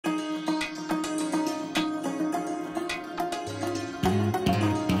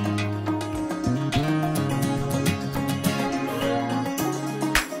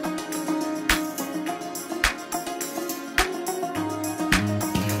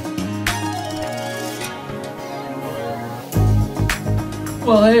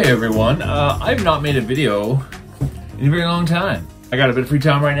Well, hey everyone, I've not made a video in a very long time. I got a bit of free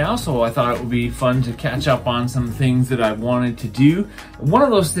time right now, so I thought it would be fun to catch up on some things that I wanted to do. One of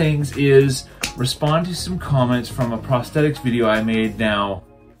those things is respond to some comments from a prosthetics video I made now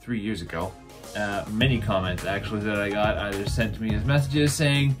 3 years ago. Many comments actually that I got either sent to me as messages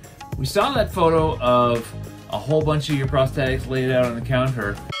saying, we saw that photo of a whole bunch of your prosthetics laid out on the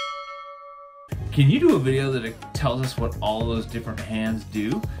counter. Can you do a video that tells us what all those different hands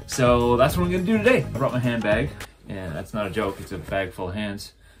do? So that's what I'm gonna do today. I brought my handbag, and that's not a joke, it's a bag full of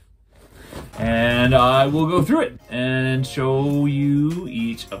hands. And I will go through it and show you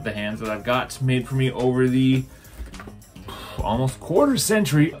each of the hands that I've got made for me over the almost quarter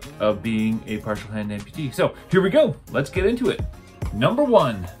century of being a partial hand amputee. So here we go, let's get into it. Number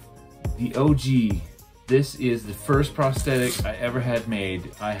one, the OG. This is the first prosthetic I ever had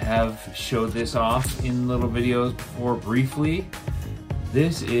made. I have showed this off in little videos before briefly.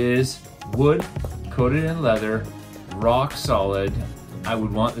 This is wood coated in leather, rock solid. I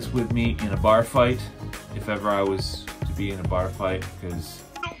would want this with me in a bar fight, if ever I was to be in a bar fight, because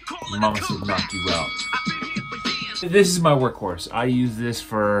mama said knock you out. This is my workhorse. I use this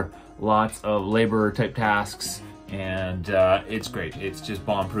for lots of labor type tasks, and it's great. It's just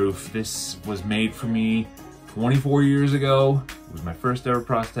bomb proof. This was made for me 24 years ago. It was my first ever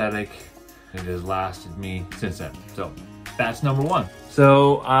prosthetic. It has lasted me since then. So that's number one.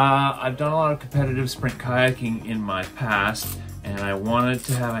 So I've done a lot of competitive sprint kayaking in my past, and I wanted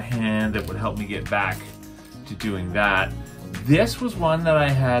to have a hand that would help me get back to doing that. This was one that I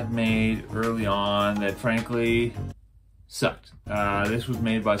had made early on that frankly sucked. This was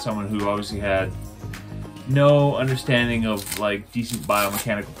made by someone who obviously had no understanding of like decent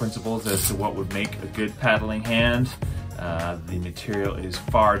biomechanical principles as to what would make a good paddling hand. The material is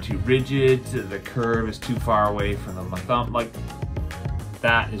far too rigid, the curve is too far away from the thumb. Like,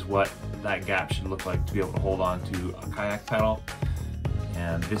 that is what that gap should look like to be able to hold on to a kayak paddle,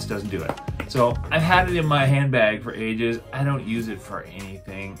 and this doesn't do it. So I've had it in my handbag for ages. I don't use it for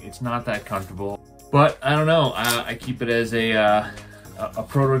anything. It's not that comfortable, but I don't know. I keep it as a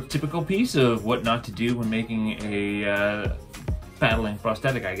prototypical piece of what not to do when making a paddling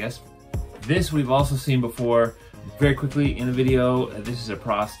prosthetic, I guess. This we've also seen before very quickly in a video. This is a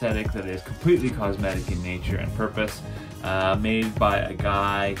prosthetic that is completely cosmetic in nature and purpose, made by a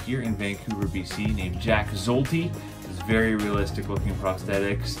guy here in Vancouver, BC named Jack Zolte. It's very realistic looking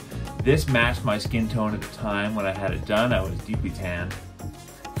prosthetics. This matched my skin tone at the time when I had it done. I was deeply tanned.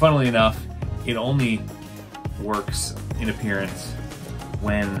 Funnily enough, it only works in appearance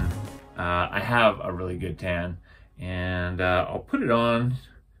when I have a really good tan, and I'll put it on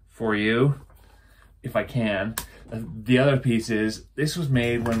for you if I can. The other piece is, this was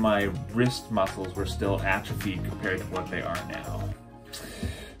made when my wrist muscles were still atrophied compared to what they are now.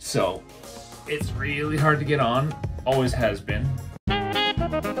 So it's really hard to get on, always has been.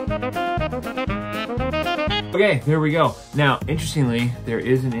 Okay, there we go. Now, interestingly, there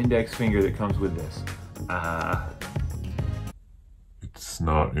is an index finger that comes with this. It's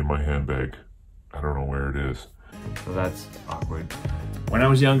not in my handbag. I don't know where it is. So that's awkward. When I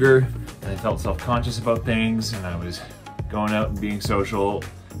was younger and I felt self-conscious about things, and I was going out and being social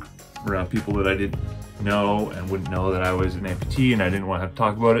around people that I didn't know and wouldn't know that I was an amputee, and I didn't want to have to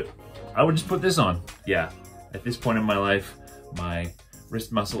talk about it, I would just put this on. Yeah, at this point in my life, my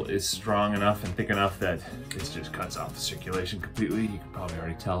wrist muscle is strong enough and thick enough that this just cuts off the circulation completely. You can probably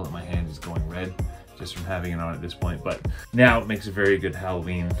already tell that my hand is going red just from having it on at this point, but now it makes a very good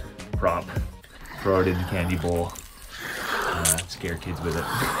Halloween prop. Throw it in the candy bowl, scare kids with it.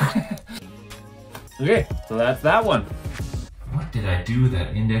 Okay, so that's that one. What did I do with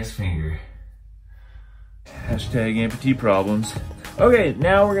that index finger? Hashtag amputee problems. Okay,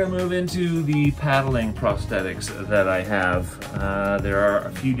 now we're gonna move into the paddling prosthetics that I have. There are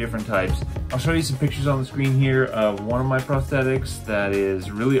a few different types. I'll show you some pictures on the screen here of one of my prosthetics that is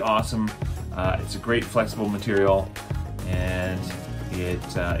really awesome. It's a great flexible material, and it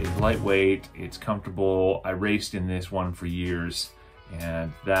is lightweight, it's comfortable. I raced in this one for years,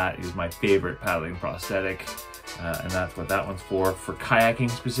 and that is my favorite paddling prosthetic, and that's what that one's for kayaking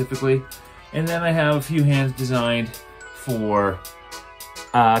specifically. And then I have a few hands designed for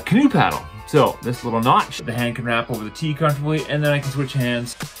canoe paddle. So this little notch, the hand can wrap over the T comfortably, and then I can switch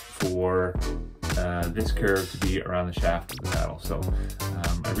hands for this curve to be around the shaft of the paddle. So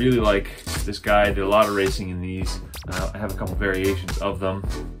I really like this guy. I did a lot of racing in these. I have a couple variations of them.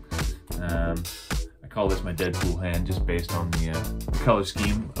 I call this my Deadpool hand just based on the color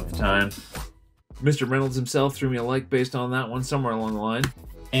scheme of the time. Mr. Reynolds himself threw me a like based on that one somewhere along the line.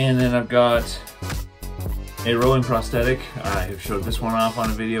 And then I've got a rowing prosthetic. I have showed this one off on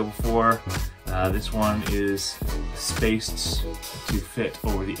a video before. This one is spaced to fit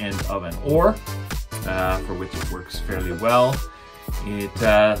over the end of an oar, for which it works fairly well.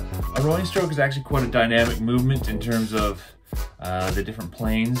 A rowing stroke is actually quite a dynamic movement in terms of the different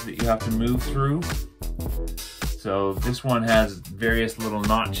planes that you have to move through. So this one has various little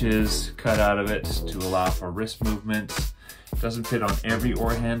notches cut out of it to allow for wrist movement. It doesn't fit on every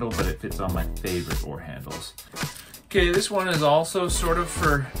oar handle, but it fits on my favorite oar handles. Okay, this one is also sort of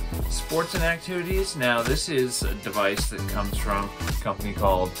for sports and activities. Now this is a device that comes from a company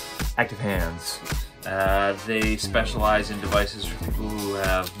called Active Hands. They specialize in devices for people who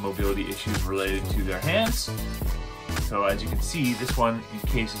have mobility issues related to their hands. So as you can see, this one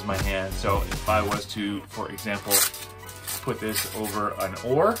encases my hand. So if I was to, for example, put this over an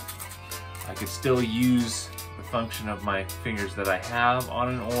oar, I could still use the function of my fingers that I have on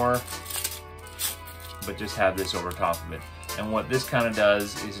an oar, but just have this over top of it. And what this kind of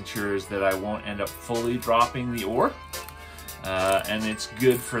does is ensures that I won't end up fully dropping the oar, and it's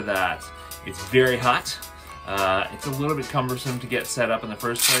good for that. It's very hot. It's a little bit cumbersome to get set up in the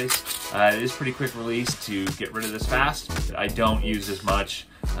first place. It is pretty quick release to get rid of this fast. I don't use this much.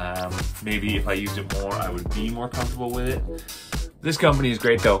 Maybe if I used it more, I would be more comfortable with it. This company is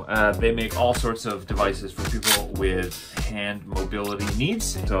great though. They make all sorts of devices for people with hand mobility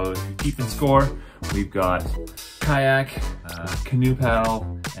needs. So if you're keeping score, we've got kayak, canoe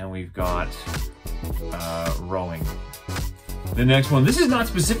paddle, and we've got rowing. The next one, this is not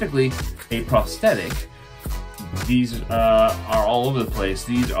specifically a prosthetic. These are all over the place.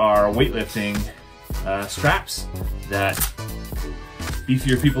 These are weightlifting straps that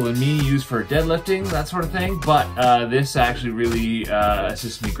beefier people than me use for deadlifting, that sort of thing. But this actually really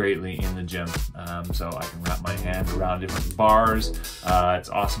assists me greatly in the gym. So I can wrap my hand around different bars. It's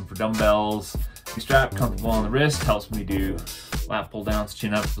awesome for dumbbells. The strap, comfortable on the wrist, helps me do lat pull downs,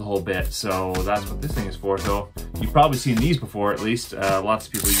 chin ups, the whole bit. So that's what this thing is for. So you've probably seen these before, at least. Lots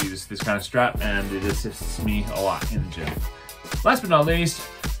of people use this kind of strap, and it assists me a lot in the gym. Last but not least,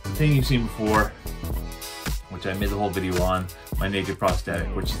 the thing you've seen before, which I made the whole video on, my naked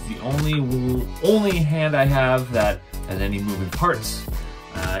prosthetic, which is the only hand I have that has any moving parts.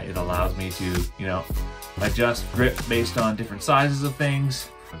 It allows me to, you know, adjust grip based on different sizes of things.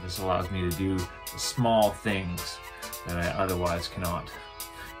 This allows me to do the small things that I otherwise cannot.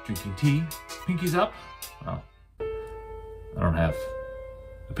 Drinking tea, pinkies up. Well, I don't have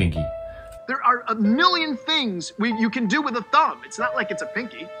a pinky. There are a million things you can do with a thumb. It's not like it's a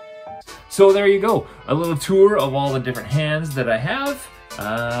pinky. So there you go, a little tour of all the different hands that I have.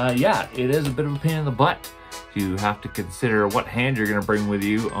 Yeah, it is a bit of a pain in the butt to have to consider what hand you're gonna bring with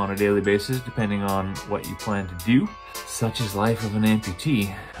you on a daily basis, depending on what you plan to do. Such is life of an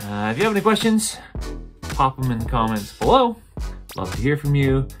amputee. If you have any questions, pop them in the comments below. Love to hear from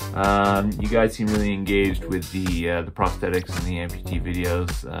you. You guys seem really engaged with the prosthetics and the amputee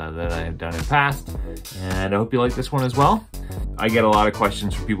videos that I have done in the past, and I hope you like this one as well. I get a lot of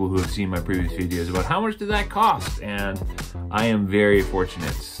questions from people who have seen my previous videos about how much did that cost, and I am very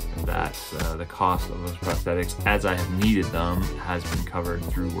fortunate that the cost of those prosthetics, as I have needed them, has been covered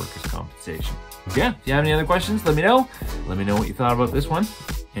through workers' compensation. Yeah, if you have any other questions, let me know. Let me know what you thought about this one,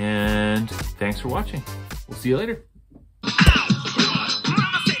 and thanks for watching. We'll see you later.